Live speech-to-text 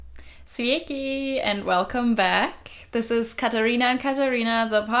Sveiki and welcome back. This is Katarina and Katarina,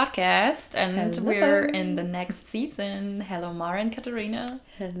 the podcast, and Hello. we're in the next season. Hello, Mara and Katarina.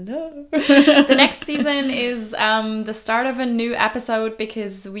 Hello. The next season is the start of a new episode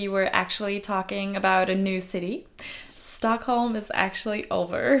because we were actually talking about a new city. Stockholm is actually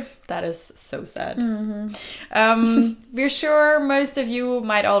over. That is so sad. We're sure most of you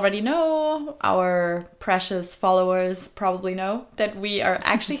might already know, our precious followers probably know, that we are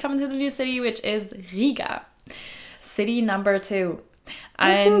actually coming to the new city, which is Riga. City number 2.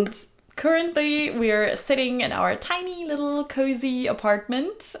 And currently we're sitting in our tiny little cozy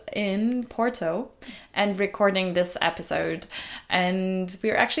apartment in Porto and recording this episode. And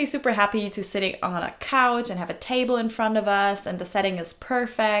we're actually super happy to sitting on a couch and have a table in front of us, and the setting is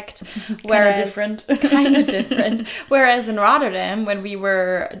perfect. Kind of different. Kind of different. Whereas in Rotterdam, when we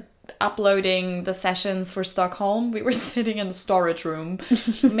were uploading the sessions for Stockholm, we were sitting in the storage room.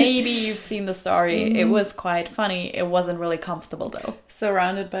 Maybe you've seen the story. It was quite funny. It wasn't really comfortable though.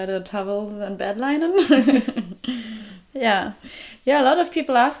 Surrounded by the towels and bed linen. Yeah, a lot of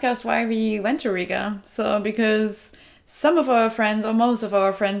people ask us why we went to Riga. So because some of our friends, or most of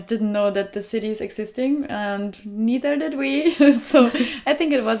our friends, didn't know that the city is existing, and neither did we. So I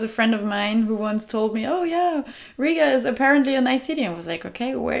think it was a friend of mine who once told me, oh yeah, Riga is apparently a nice city. And I was like,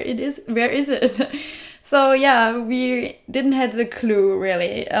 okay, where is it? So yeah, we didn't have a clue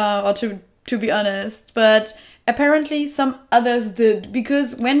really, or to be honest, but apparently some others did,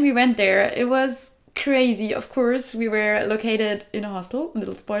 because when we went there, it was crazy. Of course, we were located in a hostel,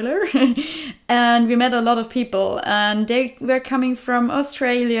 little spoiler, and we met a lot of people, and they were coming from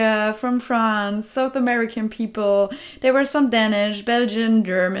Australia, from France, South American people. There were some Danish, Belgian,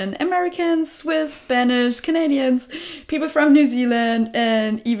 German, Americans, Swiss, Spanish, Canadians, people from New Zealand,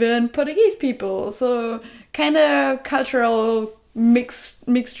 and even Portuguese people. So kind of cultural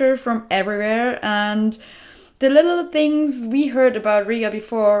mixture from everywhere. And the little things we heard about Riga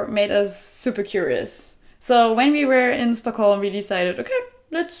before made us super curious. So when we were in Stockholm, we decided, okay,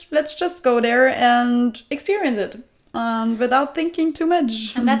 let's just go there and experience it, without thinking too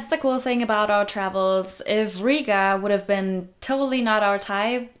much. And that's the cool thing about our travels. If Riga would have been totally not our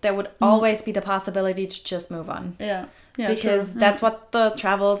type, there would always be the possibility to just move on. Yeah, because sure. that's what the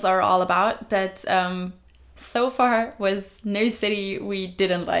travels are all about. But so far was no city we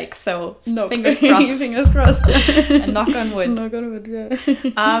didn't like. So No. fingers crossed. Fingers crossed. And knock on wood. Knock on wood,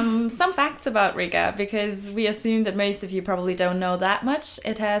 yeah. Some facts about Riga, because we assume that most of you probably don't know that much.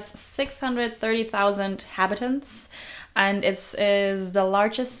 It has 630,000 inhabitants, and it is the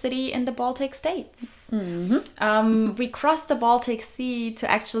largest city in the Baltic states. We crossed the Baltic Sea to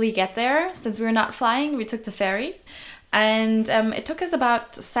actually get there. Since we were not flying, we took the ferry. And it took us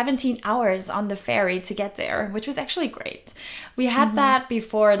about 17 hours on the ferry to get there, which was actually great. We had that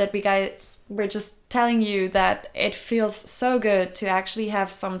before, that we guys were just telling you that it feels so good to actually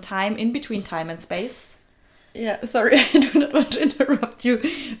have some time in between time and space. Yeah, sorry, I do not want to interrupt you,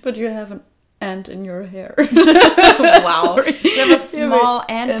 but you have an ant in your hair. Wow. Sorry. We have a small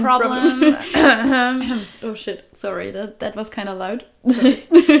ant problem. Oh shit, sorry, that was kind of loud.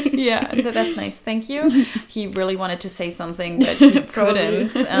 Yeah, that's nice. Thank you. He really wanted to say something, but he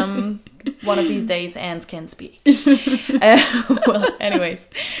couldn't. One of these days, ants can speak. Well, anyways.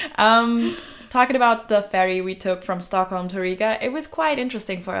 Talking about the ferry we took from Stockholm to Riga, it was quite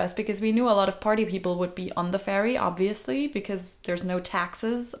interesting for us because we knew a lot of party people would be on the ferry, obviously, because there's no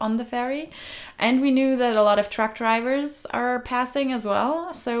taxes on the ferry. And we knew that a lot of truck drivers are passing as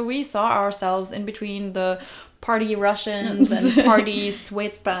well. So we saw ourselves in between the party Russians and party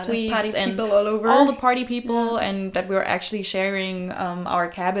Swedes party and people all over. all the party people, and that we were actually sharing our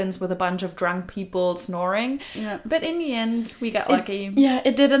cabins with a bunch of drunk people snoring. Yeah. But in the end, we got lucky. Yeah,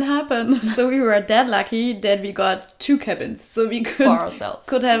 it didn't happen. So we were that lucky that we got 2 cabins. So we For ourselves.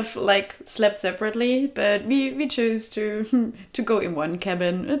 could have like slept separately, but we chose to go in one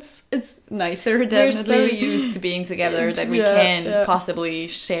cabin. It's nicer, definitely. We're so used to being together that we can't possibly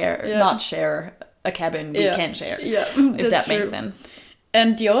not share a cabin we can share. Yeah, if that true. makes sense.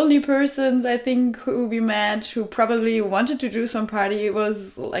 And the only persons I think who we met who probably wanted to do some party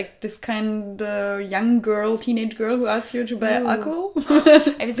was like this kind of young girl, teenage girl who asked you to buy alcohol.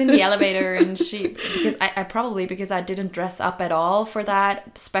 I was in the elevator and because I didn't dress up at all for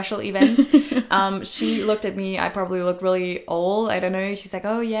that special event. She looked at me. I probably looked really old. I don't know. She's like,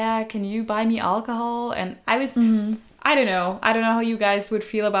 oh yeah, can you buy me alcohol? And I was... I don't know how you guys would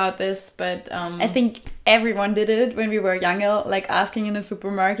feel about this, but I think everyone did it when we were younger, like asking in a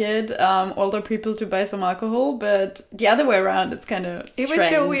supermarket older people to buy some alcohol, but the other way around, it's kind of It was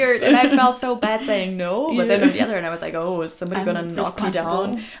so weird, and I felt so bad saying no, but then on the other end, I was like, oh, is somebody gonna knock me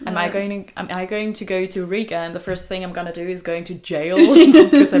down? Am I going to go to Riga, and the first thing I'm gonna do is going to jail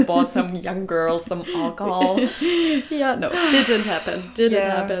because I bought some young girl some alcohol? Yeah, no, didn't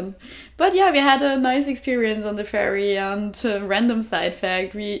happen. But yeah, we had a nice experience on the ferry, and random side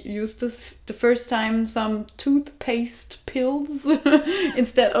fact, we used the first time some toothpaste pills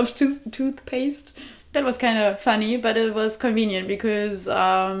instead of toothpaste. That was kind of funny, but it was convenient because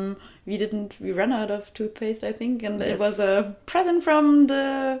we ran out of toothpaste, I think, and it was a present from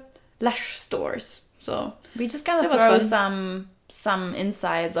the Lush stores. So we just gotta throw some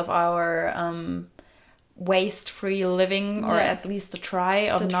insights of our waste-free living, or at least a try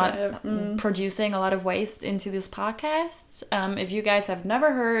of producing a lot of waste into this podcast. If you guys have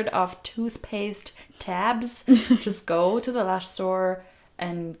never heard of toothpaste tabs, just go to the Lush store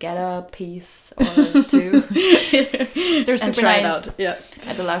and get a piece or two. They're super nice out. Yeah.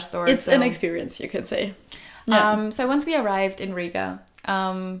 At the Lush store. It's an experience, you could say. Yeah. So once we arrived in Riga,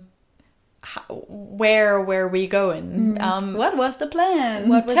 where were we going? What was the plan?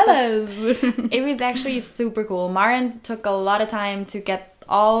 Tell us. It was actually super cool. Maren took a lot of time to get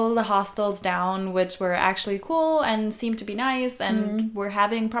all the hostels down, which were actually cool and seemed to be nice, and we're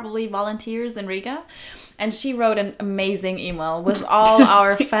having probably volunteers in Riga. And she wrote an amazing email with all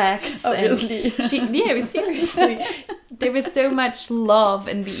our facts. Obviously. Seriously. There was so much love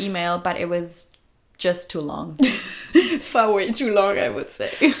in the email, but it was just too long. Far way too long, I would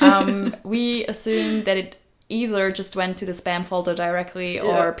say. We assumed that it either just went to the spam folder directly,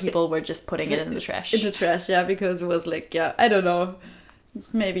 or people were just putting it in the trash. In the trash, yeah, because it was like, I don't know.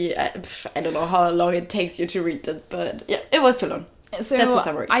 Maybe, I don't know how long it takes you to read it, but yeah, it was too long. So that's a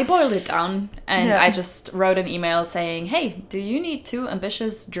summary. I boiled it down, and I just wrote an email saying, hey, do you need 2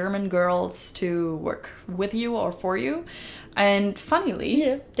 ambitious German girls to work with you or for you? And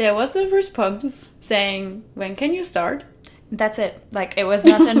funnily, there was a response saying, when can you start? That's it. Like, it was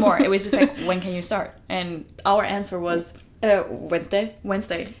nothing more. It was just like, when can you start? And our answer was Wednesday.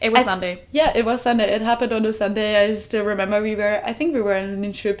 It was Sunday. Yeah, it was Sunday. It happened on a Sunday. I still remember I think we were in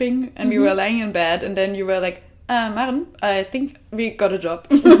Linköping, and we were lying in bed, and then you were like, Maren, I think we got a job.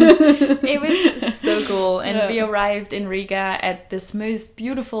 It was so cool. And we arrived in Riga at this most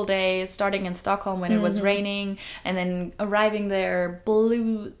beautiful day, starting in Stockholm when it was raining, and then arriving there,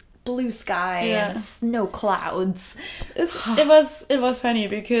 blue sky and snow clouds. It was funny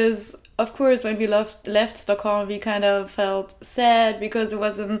because, of course, when we left Stockholm, we kind of felt sad because it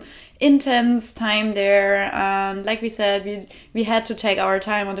was an intense time there. And like we said, we had to take our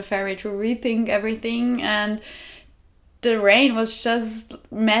time on the ferry to rethink everything. And the rain was just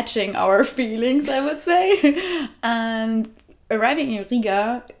matching our feelings, I would say. And arriving in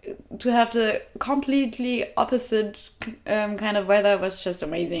Riga to have the completely opposite kind of weather was just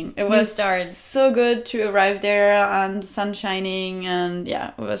amazing. It was so good to arrive there and sun shining, and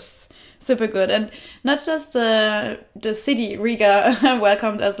it was super good. And not just the city, Riga,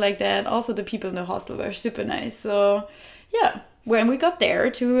 welcomed us like that. Also the people in the hostel were super nice. So when we got there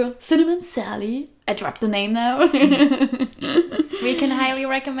to Cinnamon Sally, I dropped the name now. We can highly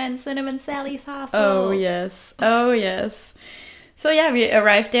recommend Cinnamon Sally's hostel. Oh yes. So we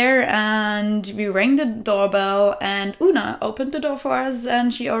arrived there and we rang the doorbell, and Una opened the door for us,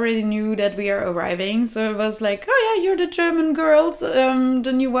 and she already knew that we are arriving. So it was like, oh yeah, you're the German girls,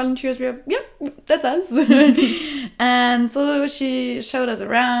 the new volunteers. That's us. And so she showed us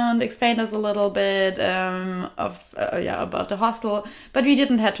around, explained us a little bit about the hostel, but we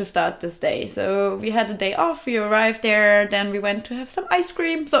didn't have to start this day. So we had a day off, we arrived there, then we went to have some ice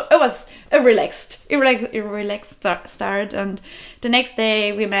cream. So it was a relaxed start. And the next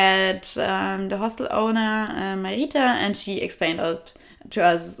day we met the hostel owner, Marita, and she explained to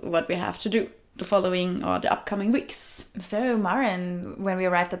us what we have to do the following or the upcoming weeks. So, Maren, when we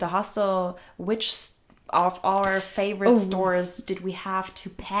arrived at the hostel, which of our favorite stores did we have to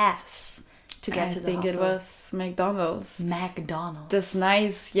pass to get to the hostel? I think it was McDonald's. This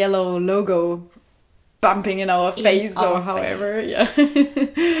nice yellow logo bumping in our face however.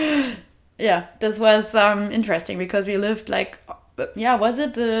 Yeah, this was interesting because we lived like, was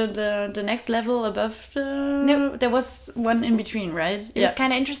it the next level above the... No. There was one in between, right? It was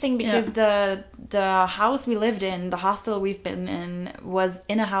kind of interesting because the house we lived in, the hostel we've been in, was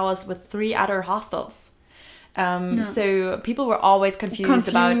in a house with 3 other hostels. So people were always confused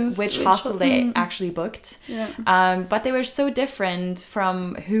about which hostel they actually booked. But they were so different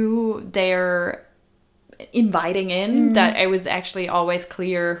from who their inviting in that it was actually always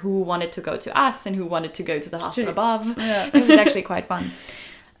clear who wanted to go to us and who wanted to go to the hostel above. Yeah. It was actually quite fun.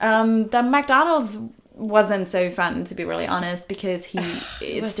 The McDonald's wasn't so fun, to be really honest, because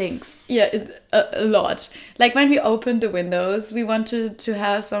it stinks. Yeah, a lot. Like when we opened the windows, we wanted to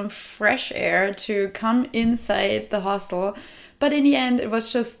have some fresh air to come inside the hostel. But in the end, it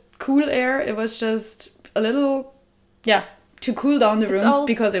was just cool air. It was just a little, to cool down the rooms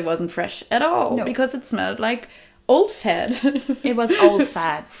because it wasn't fresh at all. No. Because it smelled like old fat. It was old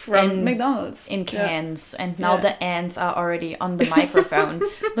fat from McDonald's in cans, and now the ants are already on the microphone.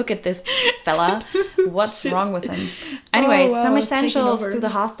 Look at this fella. What's wrong with him? Anyway, some essentials to the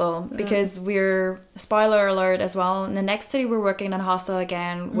hostel, because we're, spoiler alert as well, in the next city we're working in a hostel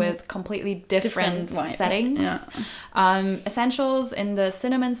again with completely different settings. Essentials in the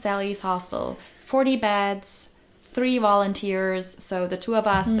Cinnamon Sally's hostel: 40 beds, 3 volunteers, so the 2 of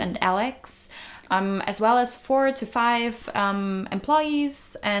us and Alex, as well as 4 to 5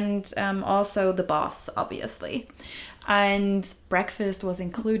 employees, and also the boss, obviously. And breakfast was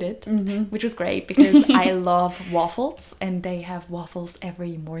included, which was great because I love waffles, and they have waffles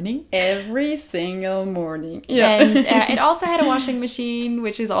every morning. Every single morning. Yeah. And it also had a washing machine,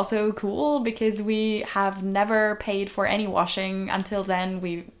 which is also cool because we have never paid for any washing until then.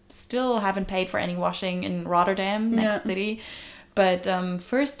 We still haven't paid for any washing in Rotterdam, next city. But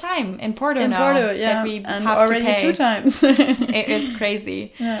first time in Porto now that we and have already to pay. 2 times. It is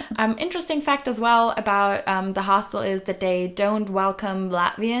crazy. Yeah. Interesting fact as well about the hostel is that they don't welcome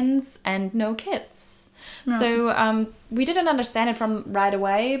Latvians and no kids. No. So we didn't understand it from right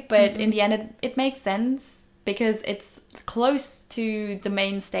away, but in the end it makes sense because it's close to the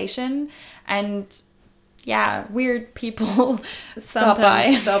main station, and weird people stop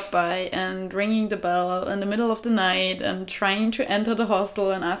by and ringing the bell in the middle of the night and trying to enter the hostel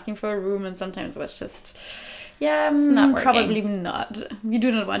and asking for a room, and sometimes it was just it's not working. Probably not. We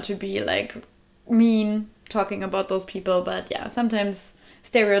do not want to be like mean talking about those people, but sometimes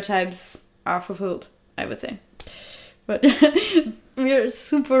stereotypes are fulfilled, I would say. But we're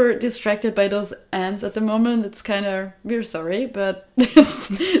super distracted by those ants at the moment. It's kind of, we're sorry, but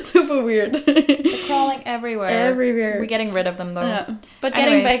it's super weird. They're crawling everywhere. Everywhere. We're getting rid of them though. Yeah. But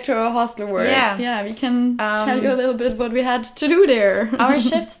getting back to our hostel work, we can tell you a little bit what we had to do there. Our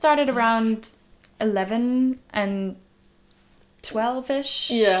shift started around 11 and 12-ish.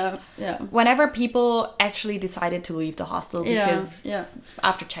 Yeah. Whenever people actually decided to leave the hostel because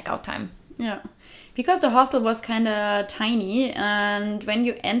after checkout time. Yeah. Because the hostel was kind of tiny, and when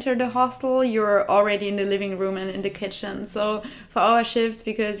you enter the hostel, you're already in the living room and in the kitchen. So for our shifts,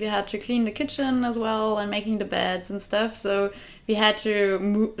 because we had to clean the kitchen as well and making the beds and stuff, so we had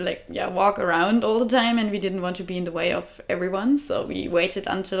to walk around all the time, and we didn't want to be in the way of everyone. So we waited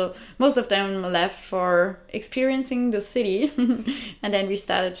until most of them left for experiencing the city, and then we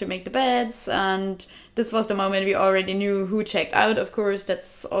started to make the beds. And this was the moment we already knew who checked out. Of course,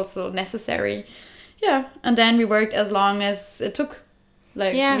 that's also necessary. Yeah, and then we worked as long as it took.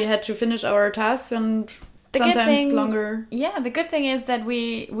 We had to finish our tasks, and sometimes longer. Yeah, the good thing is that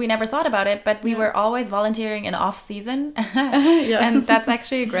we never thought about it, but we were always volunteering in off-season. And that's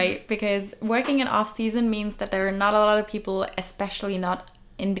actually great, because working in off-season means that there are not a lot of people, especially not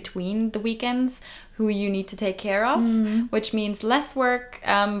in between the weekends, who you need to take care of, which means less work,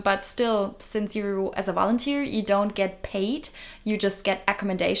 but still, since you, as a volunteer, you don't get paid, you just get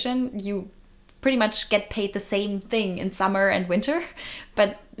accommodation. You pretty much get paid the same thing in summer and winter,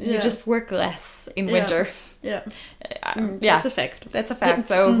 but you just work less in winter. That's a fact. That's a fact.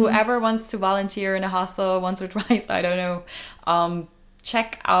 So whoever wants to volunteer in a hostel once or twice, I don't know,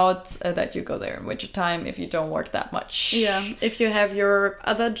 check out that you go there in winter time if you don't work that much. Yeah, if you have your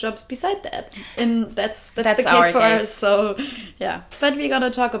other jobs beside that. And that's the case for us. So but we're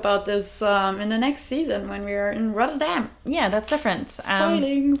gonna talk about this in the next season when we are in Rotterdam. Yeah, that's different.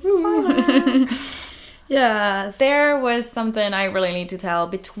 Spoiling. Spoiler. Yes. There was something I really need to tell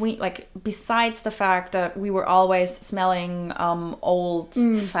besides the fact that we were always smelling old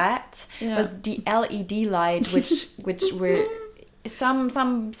fat, was the LED light which were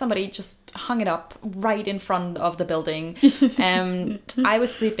somebody just hung it up right in front of the building, and I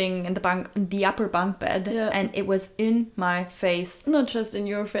was sleeping in the upper bunk bed, and it was in my face. Not just in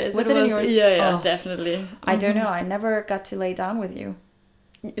your face. Was it in yours? Yeah, definitely. I don't know. I never got to lay down with you.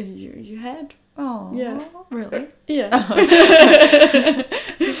 You had? Oh, yeah. Really? Yeah.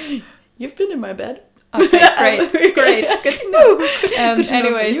 You've been in my bed. Okay, great. Good to know.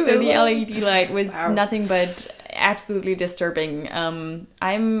 Anyway, so the LED light was nothing but absolutely disturbing.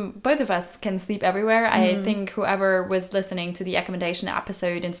 Both of us can sleep everywhere. I think whoever was listening to the accommodation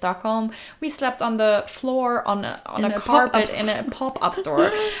episode in Stockholm, we slept on the floor on a carpet in a pop-up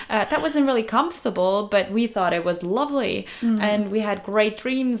store. That wasn't really comfortable, but we thought it was lovely, and we had great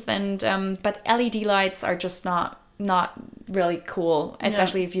dreams. And but LED lights are just not really cool,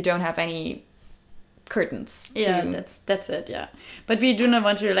 especially if you don't have any curtains. That's it. Yeah, but we do not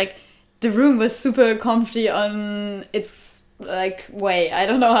want to like. The room was super comfy on its like way. I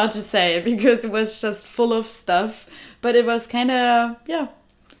don't know how to say it because it was just full of stuff, but it was kind of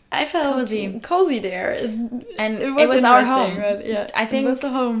I felt cozy there, and it was our home. But I think it was a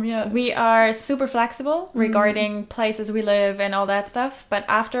home. Yeah, we are super flexible regarding places we live and all that stuff. But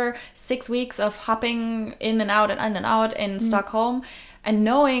after 6 weeks of hopping in and out in Stockholm. And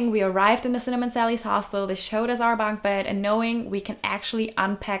knowing we arrived in the Cinnamon Sally's hostel, they showed us our bunk bed, and knowing we can actually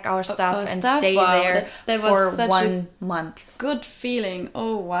unpack our stuff and stay there for 1 month. Good feeling.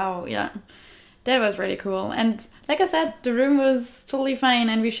 Oh, wow. Yeah. That was really cool. And like I said, the room was totally fine,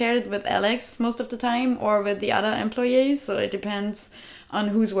 and we shared it with Alex most of the time or with the other employees. So it depends on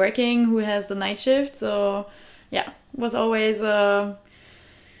who's working, who has the night shift. So yeah, it was always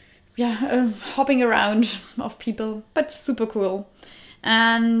hopping around of people, but super cool.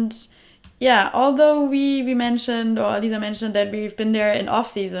 And yeah, although we mentioned, or Lisa mentioned that we've been there in off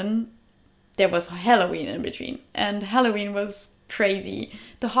season, there was Halloween in between, and Halloween was crazy.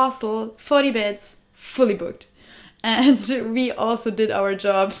 The hostel, 40 beds, fully booked, and we also did our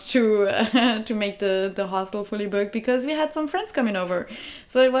job to make the hostel fully booked because we had some friends coming over.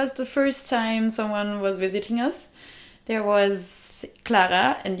 So it was the first time someone was visiting us. There was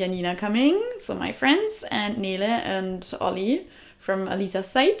Clara and Janina coming, so my friends, and Nele and Ollie from Alisa's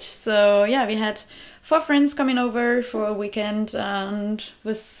side. So yeah, we had 4 friends coming over for a weekend, and it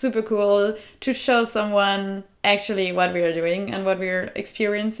was super cool to show someone actually what we are doing and what we're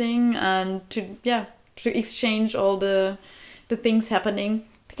experiencing, and to exchange all the things happening.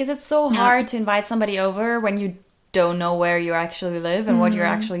 Because it's so hard to invite somebody over when you don't know where you actually live and what you're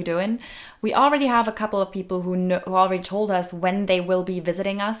actually doing. We already have a couple of people who already told us when they will be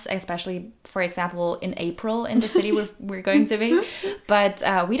visiting us, especially, for example, in April in the city we're going to be. But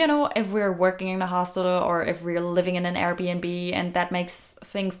we don't know if we're working in a hostel or if we're living in an Airbnb, and that makes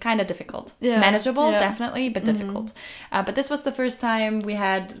things kind of difficult. Yeah. Manageable, definitely, but difficult. But this was the first time we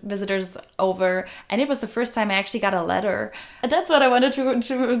had visitors over, and it was the first time I actually got a letter. That's what I wanted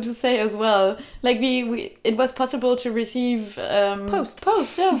to say as well. Like we it was possible to receive post.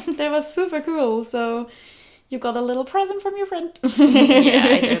 Yeah, that was super cool. So you got a little present from your friend. Yeah,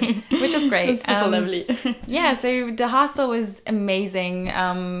 I did, which is great. It's super lovely. Yeah, so the hostel was amazing.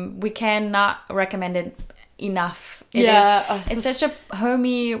 We cannot recommend it enough. It's such a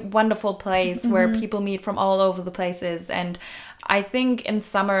homey, wonderful place where people meet from all over the places. And I think in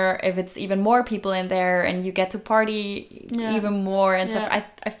summer, if it's even more people in there and you get to party even more and stuff,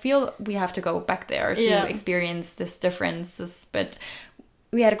 I feel we have to go back there to experience this differences. But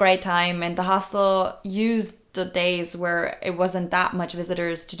we had a great time, and the hostel used the days where it wasn't that much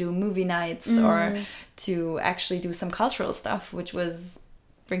visitors to do movie nights or to actually do some cultural stuff, which was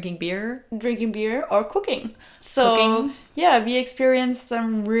drinking beer or cooking. So yeah, we experienced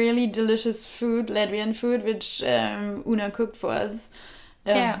some really delicious food, Latvian food, which Una cooked for us.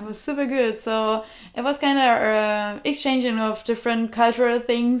 It was super good. So it was kind of exchanging of different cultural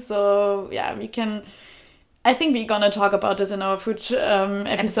things. So yeah, I think we're gonna talk about this in our food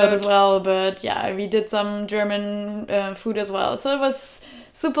episode as well. But yeah, we did some German food as well. So it was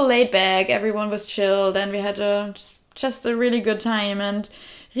super laid back. Everyone was chilled, and we had just a really good time. And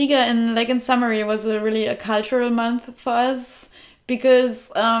Riga, in summary, was really a cultural month for us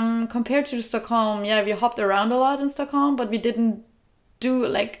because compared to Stockholm, we hopped around a lot in Stockholm, but we didn't do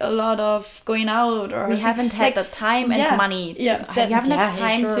like a lot of going out, or we haven't had the time and money to, we haven't had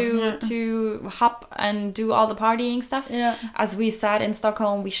time to hop and do all the partying stuff. As we sat in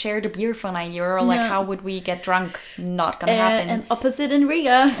Stockholm, we shared a beer for €9. Like, how would we get drunk? Not gonna happen. And opposite in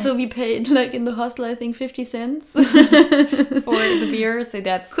Riga, so we paid like in the hostel I think 50 cents for the beer, so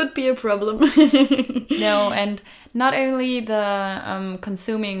that could be a problem. No, and not only the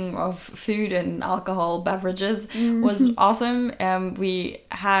consuming of food and alcohol beverages was awesome. We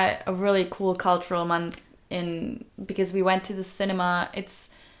had a really cool cultural month because we went to the cinema. It's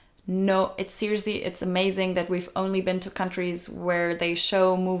amazing that we've only been to countries where they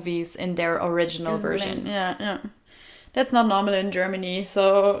show movies in their original version. Yeah. That's not normal in Germany.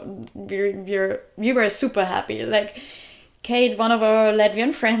 So we were super happy. Like, Kate, one of our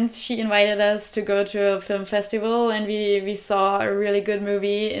Latvian friends, she invited us to go to a film festival, and we saw a really good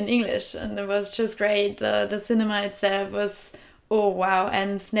movie in English, and it was just great. The cinema itself was, oh wow,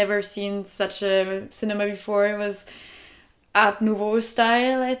 and never seen such a cinema before. It was Art Nouveau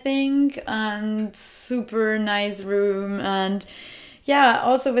style, I think, and super nice room. And yeah,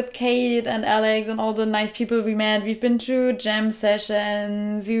 also with Kate and Alex and all the nice people we met, we've been to jam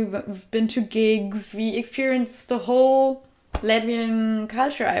sessions, we've been to gigs, we experienced the whole Latvian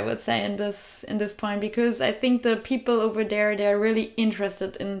culture, I would say, in this point, because I think the people over there, they're really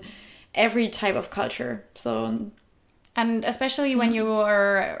interested in every type of culture. So, and especially when you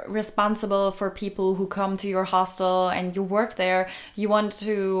are responsible for people who come to your hostel and you work there, you want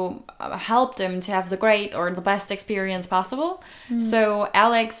to help them to have the great or the best experience possible. So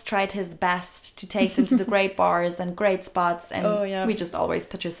Alex tried his best to take them to the great bars and great spots, and we just always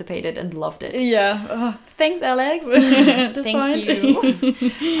participated and loved it. Yeah. Oh, thanks, Alex. Thank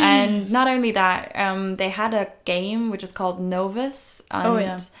you. And not only that, they had a game which is called Novus.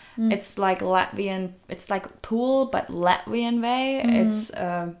 And it's like Latvian, it's like pool, but Latvian way.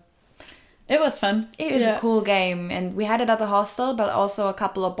 It was fun. It was a cool game, and we had it at the hostel, but also a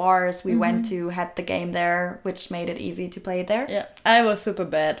couple of bars we went to had the game there, which made it easy to play there. Yeah, I was super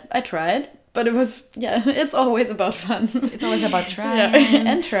bad. I tried, but it was, it's always about fun. It's always about trying.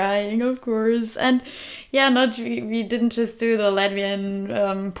 And trying, of course. And we didn't just do the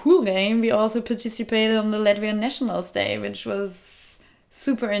Latvian pool game, we also participated on the Latvian Nationals Day, which was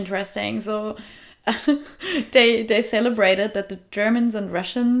super interesting. So they celebrated that the Germans and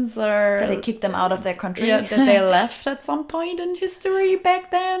Russians that they kicked them out of their country. Yeah, that they left at some point in history back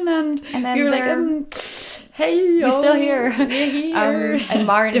then, and then we were like, hey, we're still here. We're here. And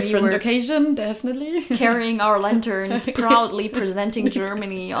Maren, different we were occasion, definitely carrying our lanterns, proudly presenting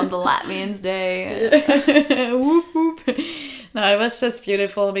Germany on the Latvians' Day. Whoop whoop. No, it was just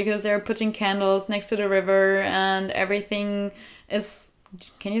beautiful because they're putting candles next to the river, and everything is.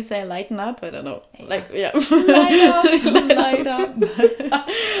 Can you say lighten up? I don't know. Light up.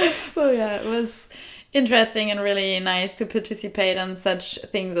 So it was interesting and really nice to participate in such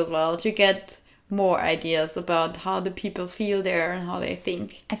things as well, to get more ideas about how the people feel there and how they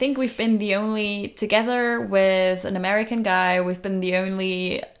think. I think we've been the only, together with an American guy, we've been the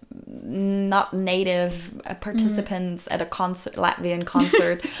only not native participants at a Latvian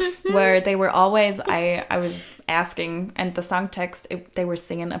concert where they were always, I was asking, and the song text, they were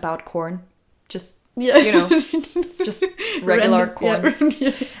singing about corn, just just regular corn.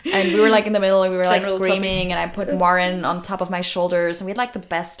 And we were like in the middle, and we were like screaming, and I put Maren on top of my shoulders, and we had like the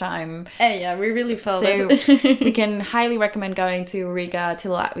best time. We really felt it. We can highly recommend going to Riga, to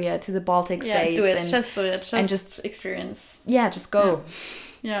Latvia, to the Baltic states. Do it. Just do it. Just experience. Yeah, just go.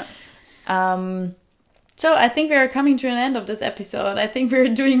 Yeah. So I think we are coming to an end of this episode. I think we're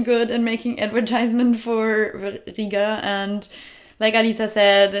doing good in making advertisement for Riga, and like Alisa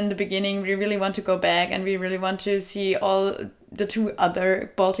said in the beginning, we really want to go back, and we really want to see all the 2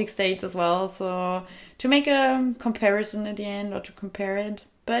 other Baltic states as well. So to make a comparison at the end, or to compare it.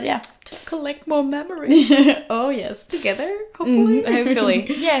 But to collect more memories. Oh yes, together, hopefully.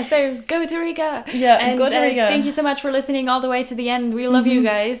 Hopefully. Yeah, so go to Riga. Yeah, and go to Riga. Thank you so much for listening all the way to the end. We love you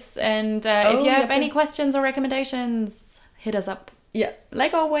guys. And if you have any questions or recommendations, hit us up. Yeah,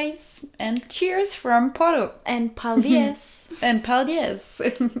 like always. And cheers from Porto. And Paldies. And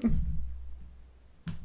Paldies.